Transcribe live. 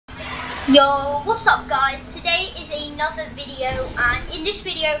Yo, what's up guys? Today is another video, and in this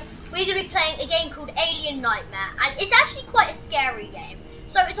video we're going to be playing a game called Alien Nightmare, and it's actually quite a scary game.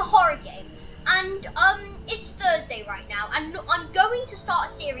 So it's a horror game, and it's Thursday right now, and I'm going to start a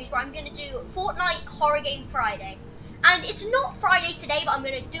series where I'm going to do Fortnite Horror Game Friday. And it's not Friday today, but I'm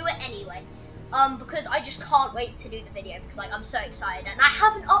going to do it anyway. Because I just can't wait to do the video, because like I'm so excited, and I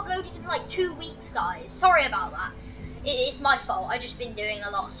haven't uploaded in like 2 weeks, guys. Sorry about that. It's my fault. I've just been doing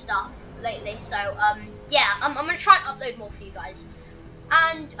a lot of stuff lately, so yeah, I'm gonna try and upload more for you guys.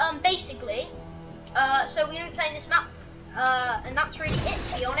 And basically, so we're gonna be playing this map, and that's really it,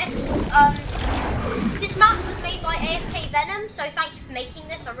 to be honest. This map was made by AFK Venom, so thank you for making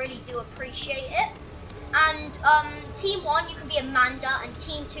this. I really do appreciate it. And team 1 you can be Amanda, and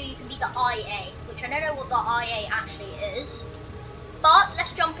team 2 you can be the IA, which I don't know what the IA actually is. But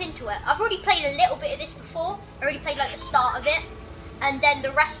let's jump into it. I've already played a little bit of this before. I already played like the start of it, and then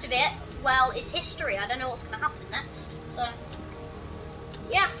the rest of it, well, it's history. I don't know what's going to happen next. So,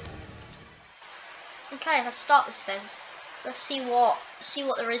 yeah. Okay, let's start this thing. Let's see what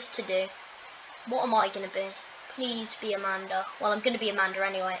there is to do. What am I going to be? Please be Amanda. Well, I'm going to be Amanda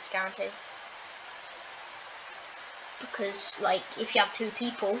anyway. It's guaranteed. Because, like, if you have 2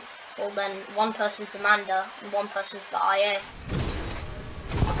 people, well, then one person's Amanda and one person's the IA.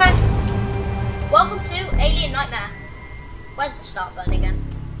 Okay. Welcome to Alien Nightmare. Where's the start button again?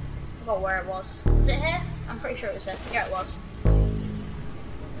 I forgot where it was. Is it here? I'm pretty sure it was here. Yeah, it was.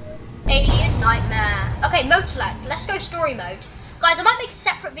 Alien Nightmare. Okay, mode select. Let's go story mode. Guys, I might make a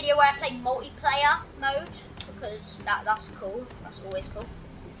separate video where I play multiplayer mode, because that's cool. That's always cool.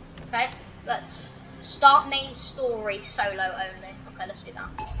 Okay, let's start main story solo only. Okay, let's do that.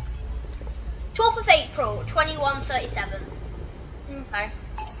 12th of April, 2137. Okay.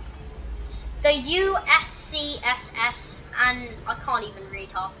 The USCSS, and I can't even read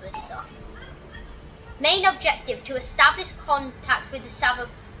half of this stuff. Main objective: to establish contact with the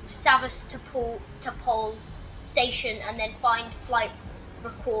Sevastopol station and then find flight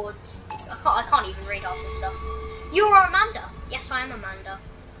records. I can't even read half this stuff. You are Amanda. Yes, I am Amanda.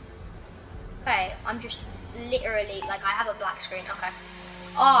 Okay, I'm just literally, like, I have a black screen. Okay.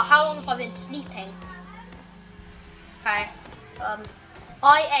 Oh, how long have I been sleeping? Okay.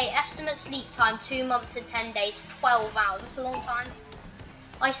 IA, estimate sleep time, 2 months and 10 days, 12 hours. That's a long time.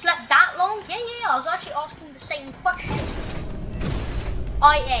 I slept that long? Yeah, I was actually asking the same question.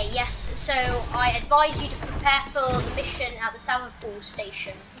 IA, yes, so I advise you to prepare for the mission at the Sevastopol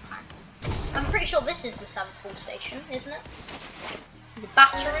station. Okay. I'm pretty sure this is the Sevastopol station, isn't it? The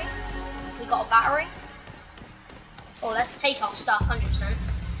battery. We got a battery. Oh, let's take our stuff, 100%.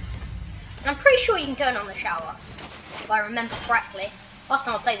 And I'm pretty sure you can turn on the shower, if I remember correctly. Last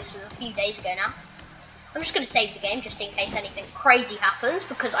time I played this was a few days ago now. I'm just going to save the game just in case anything crazy happens,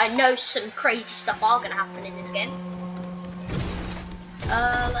 because I know some crazy stuff are going to happen in this game.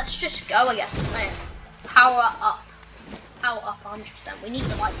 Let's just go, I guess. Power up. Power up 100%. We need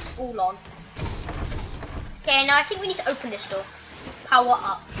the lights all on. Okay, now I think we need to open this door. Power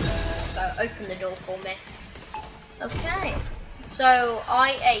up. Let's go. Open the door for me. Okay. So,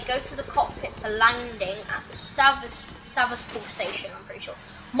 IA, go to the cockpit for landing at the Sevastopol station, I'm pretty sure.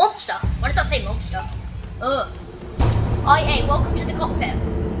 Monster! Why does that say monster? Ugh. IA, welcome to the cockpit.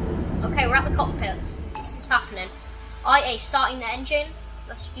 Okay, we're at the cockpit. What's happening? IA, starting the engine.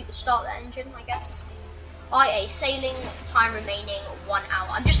 Let's start the engine, I guess. IA, sailing time remaining 1 hour.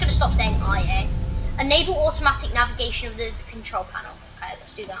 I'm just going to stop saying IA. Enable automatic navigation of the control panel. Okay,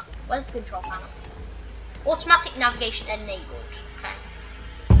 let's do that. Where's the control panel? Automatic navigation enabled. Okay.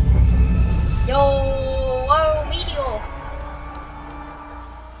 Yo, whoa, meteor.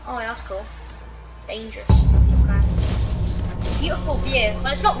 Oh, yeah, that's cool. Dangerous. Okay. Beautiful view.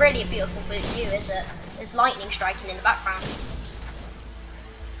 Well, it's not really a beautiful view, is it? There's lightning striking in the background.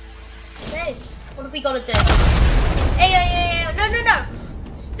 Okay, what have we got to do? Hey, no.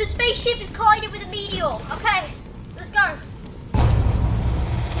 The spaceship is collided with a meteor. Okay, let's go.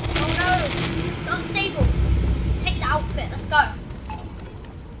 Oh no, it's unstable. Take the outfit, let's go.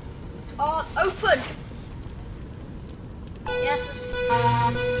 Oh, open. Yes,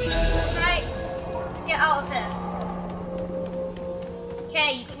 okay, let's get out of here.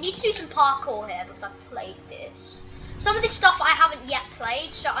 Okay, you need to do some parkour here because I've played this. Some of this stuff I haven't yet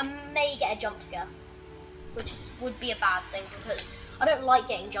played, so I may get a jump scare, which would be a bad thing because I don't like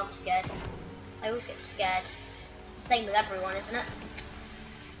getting jump scared. I always get scared. It's the same with everyone, isn't it?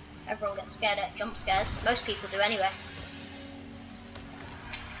 Everyone gets scared at jump scares. Most people do anyway.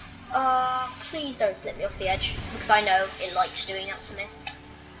 Please don't slip me off the edge, because I know it likes doing that to me.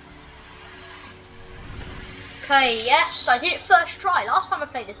 Okay, yes, I did it first try. Last time I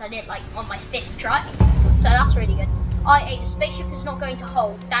played this, I did it like on my 5th try. So that's really good. I8, the spaceship is not going to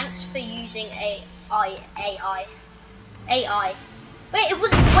hold. Thanks for using AI. Wait, it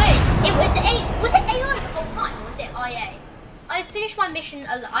was it AI the whole time, or was it IA? I finished my mission.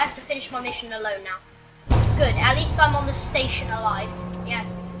 I have to finish my mission alone now. Good. At least I'm on the station alive. Yeah.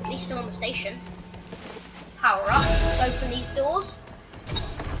 At least I'm on the station. Power up. Let's open these doors.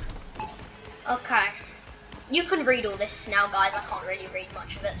 Okay. You can read all this now, guys. I can't really read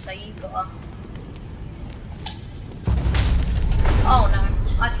much of it, so you gotta. Oh no,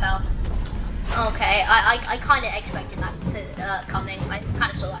 I fell. Okay, I kind of expected that to coming. I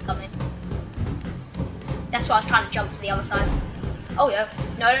kind of saw that coming. That's why I was trying to jump to the other side. Oh yeah,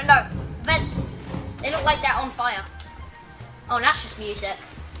 no. Vents. They look like they're on fire. Oh, and that's just music.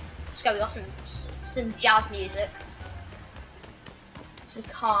 Let's go. We got some jazz music, some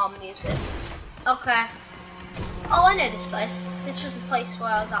calm music. Okay. Oh, I know this place. This was the place where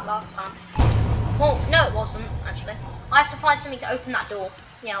I was at last time. Well, no, it wasn't actually. I have to find something to open that door.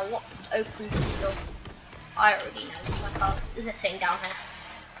 Yeah, what opens this door? I already know. There's a thing down here.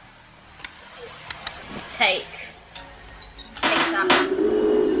 Let's take that.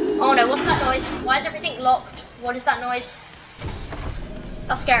 Oh no, what's that noise? Why is everything locked? What is that noise?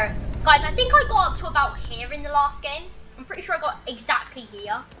 That's scary. Guys, I think I got up to about here in the last game. I'm pretty sure I got exactly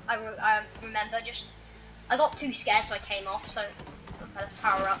here. I remember just... I got too scared, so I came off. So, okay, let's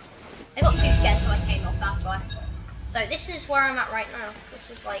power up. I got too scared, so I came off. That's why. So this is where I'm at right now. This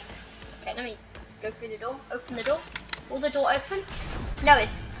is like, okay, let me go through the door. Open the door. Will the door open? No,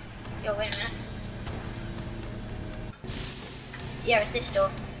 it's. Yo, wait a minute. Yeah, it's this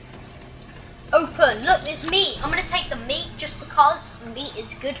door. Open. Look, there's meat. I'm gonna take the meat just because meat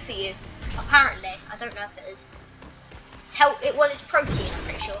is good for you. Apparently, I don't know if it is. Well, it's protein. I'm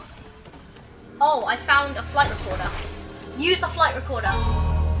pretty sure. Oh, I found a flight recorder. Use the flight recorder.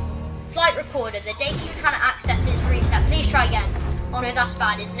 Flight recorder. The data you're trying to access is reset. Please try again. Oh no, that's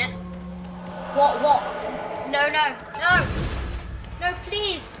bad, isn't it? What? No,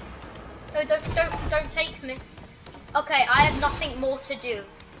 please. No, don't take me. Okay, I have nothing more to do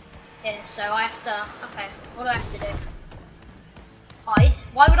here, so I have to. Okay, what do I have to do? Hide.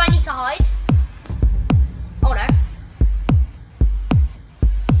 Why would I need to hide? Oh no.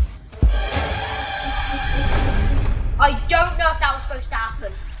 I don't know if that was supposed to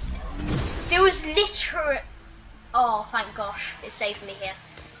happen. There was literally... Oh, thank gosh, it saved me here.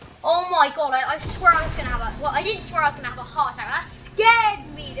 Oh my god, I swear I was going to have a... Well, I didn't swear I was going to have a heart attack. That scared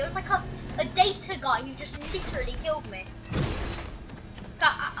me. There was like a data guy who just literally killed me.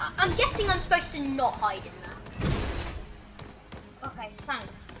 I'm guessing I'm supposed to not hide in there. Okay, thank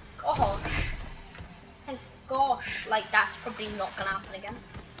gosh. Thank gosh. Like, that's probably not going to happen again.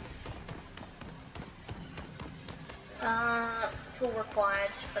 Tool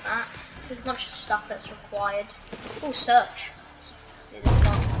required for that. There's a bunch of stuff that's required. Oh, search. Let's do this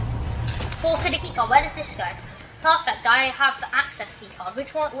one. Ported key card. Where does this go? Perfect. I have the access key card.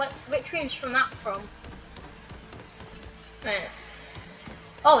 Which one? Which room's from that from?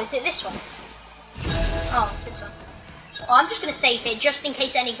 Oh, is it this one? Oh, it's this one. Oh, I'm just gonna save it just in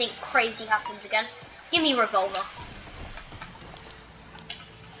case anything crazy happens again. Give me a revolver.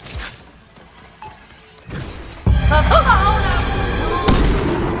 Oh no!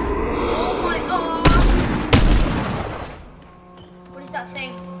 Oh my god! What is that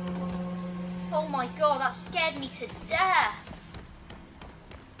thing? Oh my god, that scared me to death.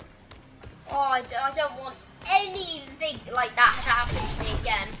 Oh, I don't want anything like that to happen to me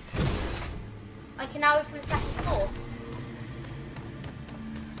again. I can now open the second floor.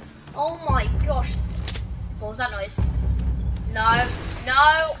 Oh my gosh. What was that noise? No.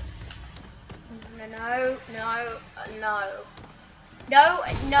 No. No, no, no. No,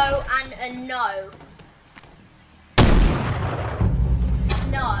 no, and a no.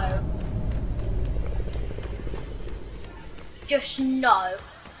 No. Just no.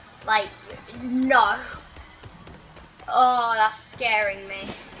 Like, no. Oh, that's scaring me.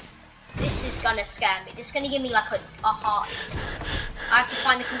 This is gonna scare me. This is gonna give me like a heart. I have to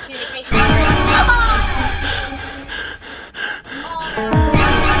find the communication. Oh, no.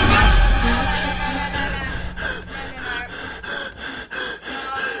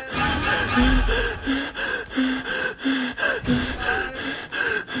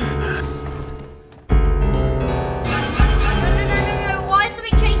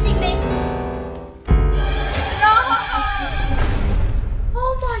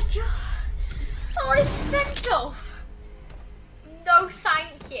 No,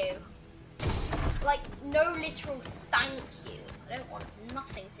 thank you. Like, no literal thank you. I don't want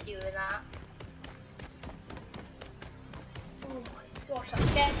nothing to do with that.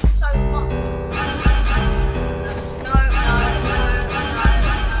 so much. No, no, no, no,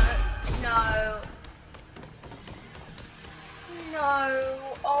 no, no.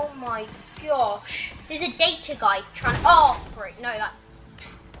 No. Oh my gosh. There's a data guy trying. Oh, freak. No, that.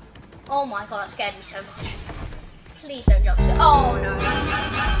 Oh my god, that scared me so much. Please don't jump scare. Oh no.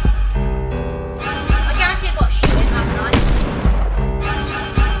 I guarantee I got to shoot him, haven't I?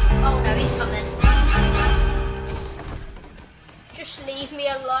 Oh no, he's coming. Just leave me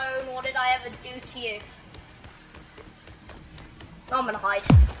alone. What did I ever do to you? I'm gonna hide.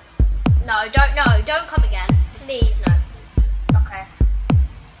 No, don't come again. Please, no. Okay.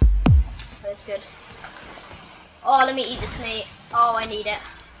 That's good. Oh, let me eat this meat. Oh, I need it.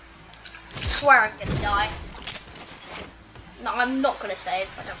 I swear I'm gonna die. No, I'm not gonna save.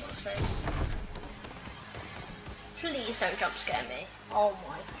 I don't want to save. Please don't jump scare me. Oh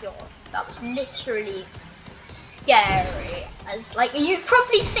my god, that was literally scary. As like, you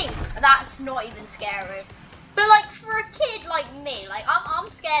probably think that's not even scary, but like for a kid like me, like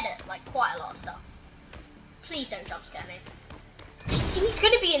I'm scared at like quite a lot of stuff. Please don't jump scare me. He's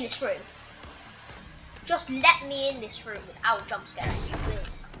gonna be in this room. Just let me in this room without jump scaring you,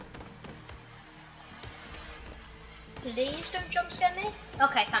 please. Please don't jump scare me.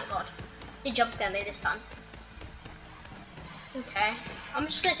 Okay, thank God. Did jump scare me this time. Okay, I'm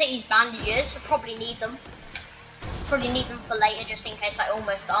just gonna take these bandages. I probably need them. Probably need them for later, just in case I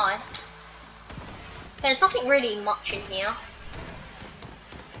almost die. There's nothing really much in here.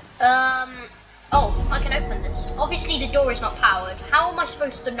 Oh, I can open this. Obviously the door is not powered. How am I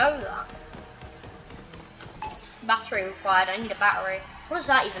supposed to know that? Battery required. I need a battery. What does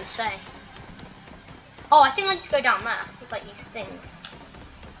that even say? Oh, I think I need to go down there. There's like these things.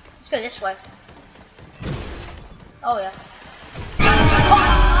 Let's go this way. Oh yeah. Oh,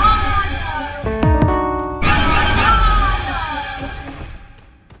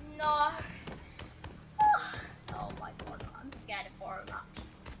 no. No. Oh my god, I'm scared of horror maps.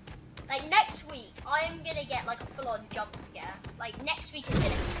 Like next week, I am gonna get like a full-on jump scare. Like next week is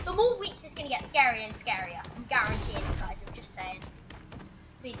gonna. The more weeks, it's gonna get scarier and scarier. I'm guaranteeing it, guys. I'm just saying.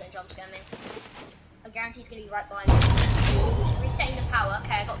 Please don't jump scare me. I guarantee he's gonna be right behind me. Resetting the power.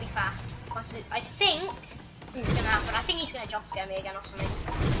 Okay, I gotta be fast. I think something's gonna happen. I think he's gonna jump scare me again or something.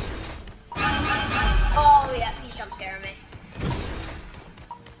 Oh yeah, he's jump scaring me.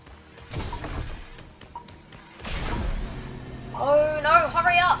 Oh no,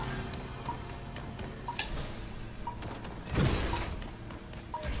 hurry up!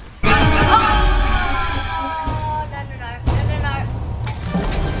 Oh no no no no no no!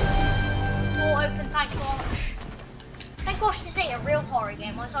 Door open, thank gosh. Thank gosh this ain't a real horror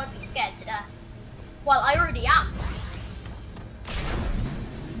game, otherwise I'd be scared to death. Well, I already am.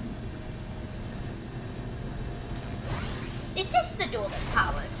 Is this the door that's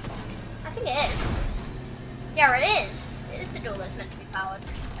powered? I think it is. Yeah, it is. It is the door that's meant to be powered.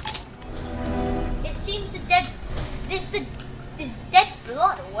 It seems the dead. Is dead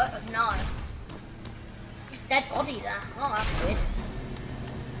blood or what? No. It's a dead body there. Oh, that's weird.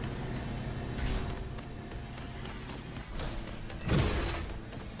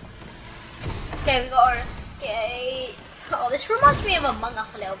 Okay, we got our escape. Oh, this reminds me of Among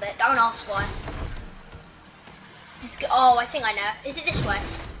Us a little bit. Don't ask why. Oh, I think I know. Is it this way?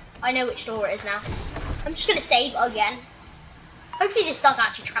 I know which door it is now. I'm just gonna save again. Hopefully this does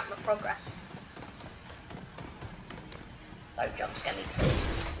actually track my progress. Don't jump scare me,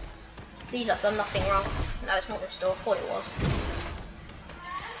 please. Please, I've done nothing wrong. No, it's not this door. I thought it was.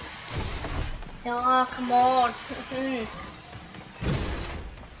 Oh, come on.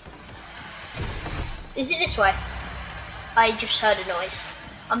 Is it this way? I just heard a noise.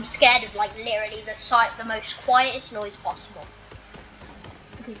 I'm scared of like literally the most quietest noise possible.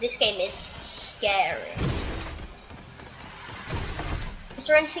 Because this game is scary. Is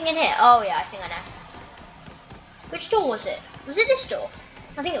there anything in here? Oh yeah, I think I know. Which door was it? Was it this door?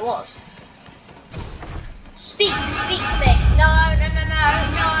 I think it was. Speak to me. No, no, no, no,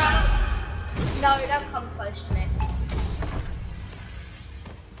 no. No, don't come close to me.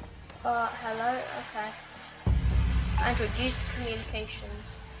 Hello? Okay. Android, use the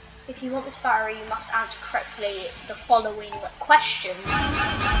communications. If you want this battery, you must answer correctly the following questions.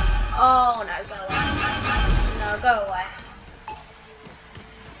 Oh no, go away. No, go away.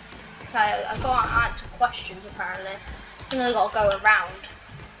 Okay, I gotta answer questions apparently. I think I gotta go around.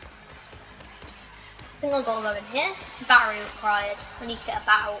 I think I gotta go in here. Battery required. I need to get a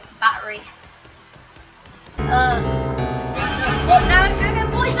battery. What? No,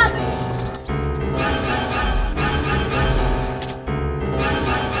 what is that?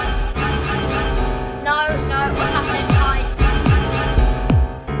 No, what's happening? Hide.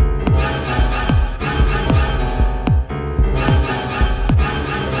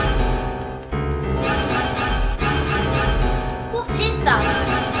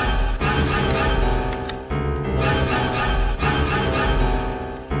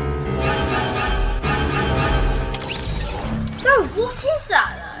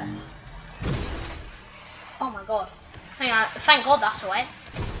 Thank God that's away.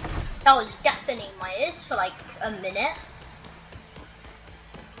 That was deafening my ears for like a minute.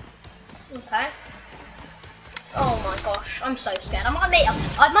 Okay. Oh my gosh, I'm so scared. I might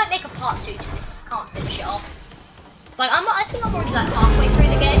make a part 2 to this if I can't finish it off. It's like I think I'm already like halfway through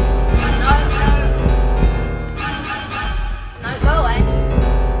the game. No, go away.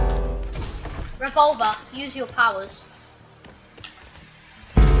 Revolver, use your powers.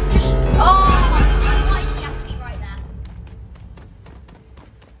 Why did he have to be right there?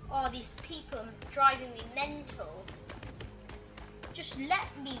 Oh, these people are driving me mental. Just let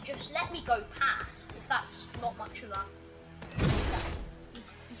me go past. If that's not much of a.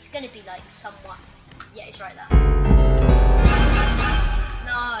 He's gonna be like somewhat. Yeah, he's right there.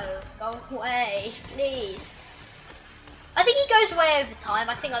 No, go away, please. I think he goes away over time.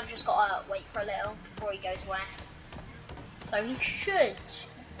 I think I've just got to wait for a little before he goes away. So he should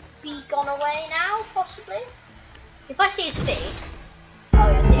be gone away now, possibly. If I see his feet. Oh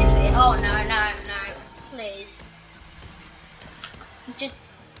yeah, I see his feet. Oh no, please.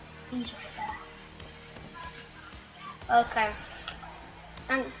 He's right there. Okay.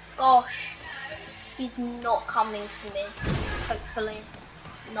 Thank gosh. He's not coming for me. Hopefully.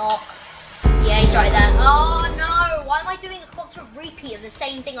 Not. Yeah, he's right there. Oh no! Why am I doing a constant repeat of the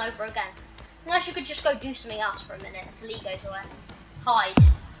same thing over again? Unless you could just go do something else for a minute until he goes away. Hide.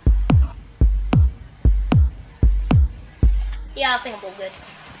 Yeah, I think I'm all good.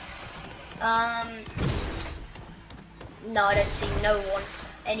 No, I don't see no one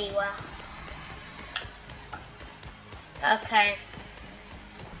anywhere. Okay.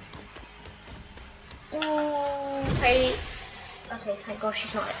 Ooh, okay. Okay, thank gosh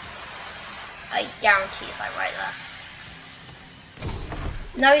she's not. I guarantee he's like right there.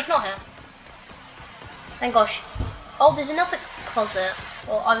 No, he's not here. Thank gosh. Oh, there's another closet.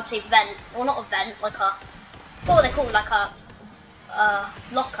 Or I would say vent. Or not a vent, like a. What are they called? Like a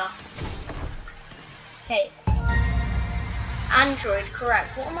locker. Okay. Android,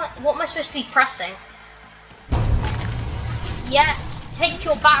 correct. What am I supposed to be pressing? Yes. Take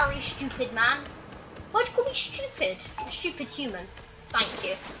your battery, stupid man. Why'd you call me stupid? A stupid human. Thank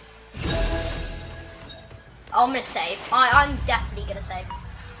you. Oh, I'm gonna save. I'm definitely gonna save.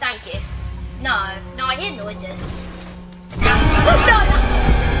 Thank you. No, I hear noises. No,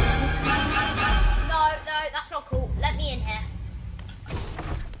 that's not cool. Let me in here.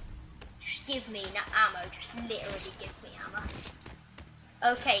 Just give me ammo. Just literally give me ammo.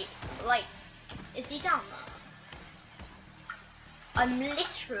 Okay, like, is he down there? I'm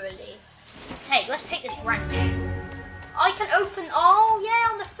literally. Let's take this wrench. I can open. Oh yeah,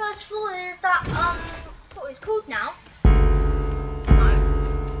 on the first floor there's that what it's called now. No.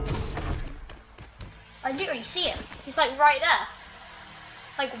 I literally see him. He's like right there.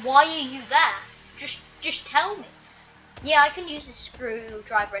 Like, why are you there? Just tell me. Yeah, I can use the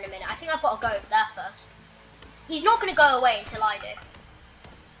screwdriver in a minute. I think I've got to go over there first. He's not gonna go away until I do.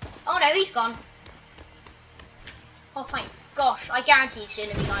 Oh no, he's gone. Oh thank gosh, I guarantee he's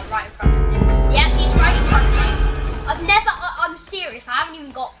gonna be like right in front of him. Yeah, he's right in front of me. I'm serious, I haven't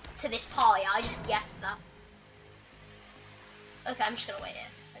even got to this part yet, I just guessed that. Okay, I'm just gonna wait here.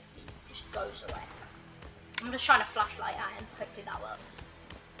 Hopefully he just goes away. I'm just trying to flashlight at him, hopefully that works.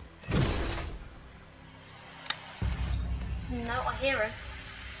 No, I hear him.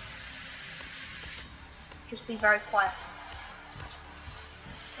 Just be very quiet.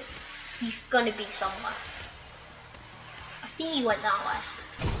 He's gonna be somewhere. I think he went that way.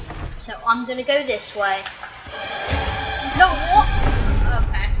 So I'm gonna go this way. No, what?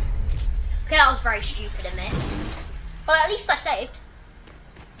 Okay. Okay, that was very stupid of me. But at least I saved.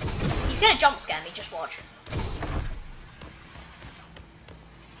 He's gonna jump scare me, just watch.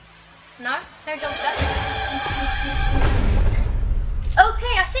 No? No jump scare?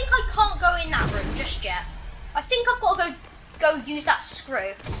 Okay, I think I can't go in that room just yet. I think I've got to go use that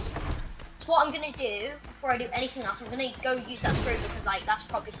screw. So what I'm gonna do before I do anything else, I'm gonna go use that screw because like that's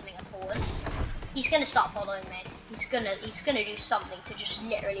probably something important. He's gonna start following me. He's gonna do something to just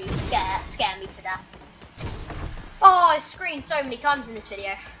literally scare me to death. Oh, I've screamed so many times in this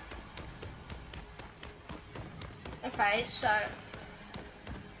video. Okay, so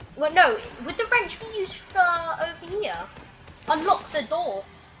well no, would the wrench be used for over here? Unlock the door.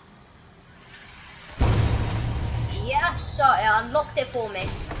 Yeah, so it unlocked it for me.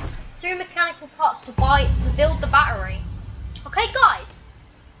 3 mechanical parts to build the battery. Okay, guys,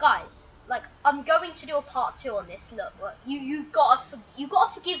 like I'm going to do a part 2 on this. Look, you gotta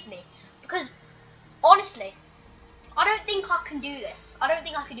forgive me because honestly, I don't think I can do this. I don't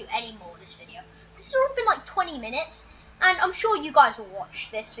think I can do any more of this video. This has already been like 20 minutes, and I'm sure you guys will watch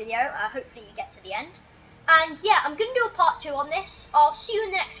this video. Hopefully, you get to the end. And yeah, I'm gonna do a part 2 on this. I'll see you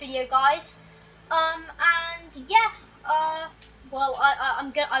in the next video, guys. And yeah, well, I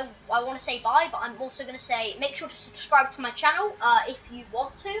want to say bye, but I'm also gonna say make sure to subscribe to my channel if you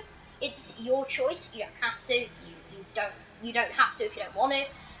want to. It's your choice. You don't have to. You don't have to if you don't want to.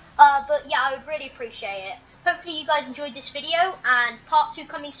 But yeah, I would really appreciate it. Hopefully you guys enjoyed this video, and part 2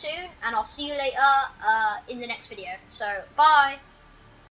 coming soon. And I'll see you later in the next video. So bye.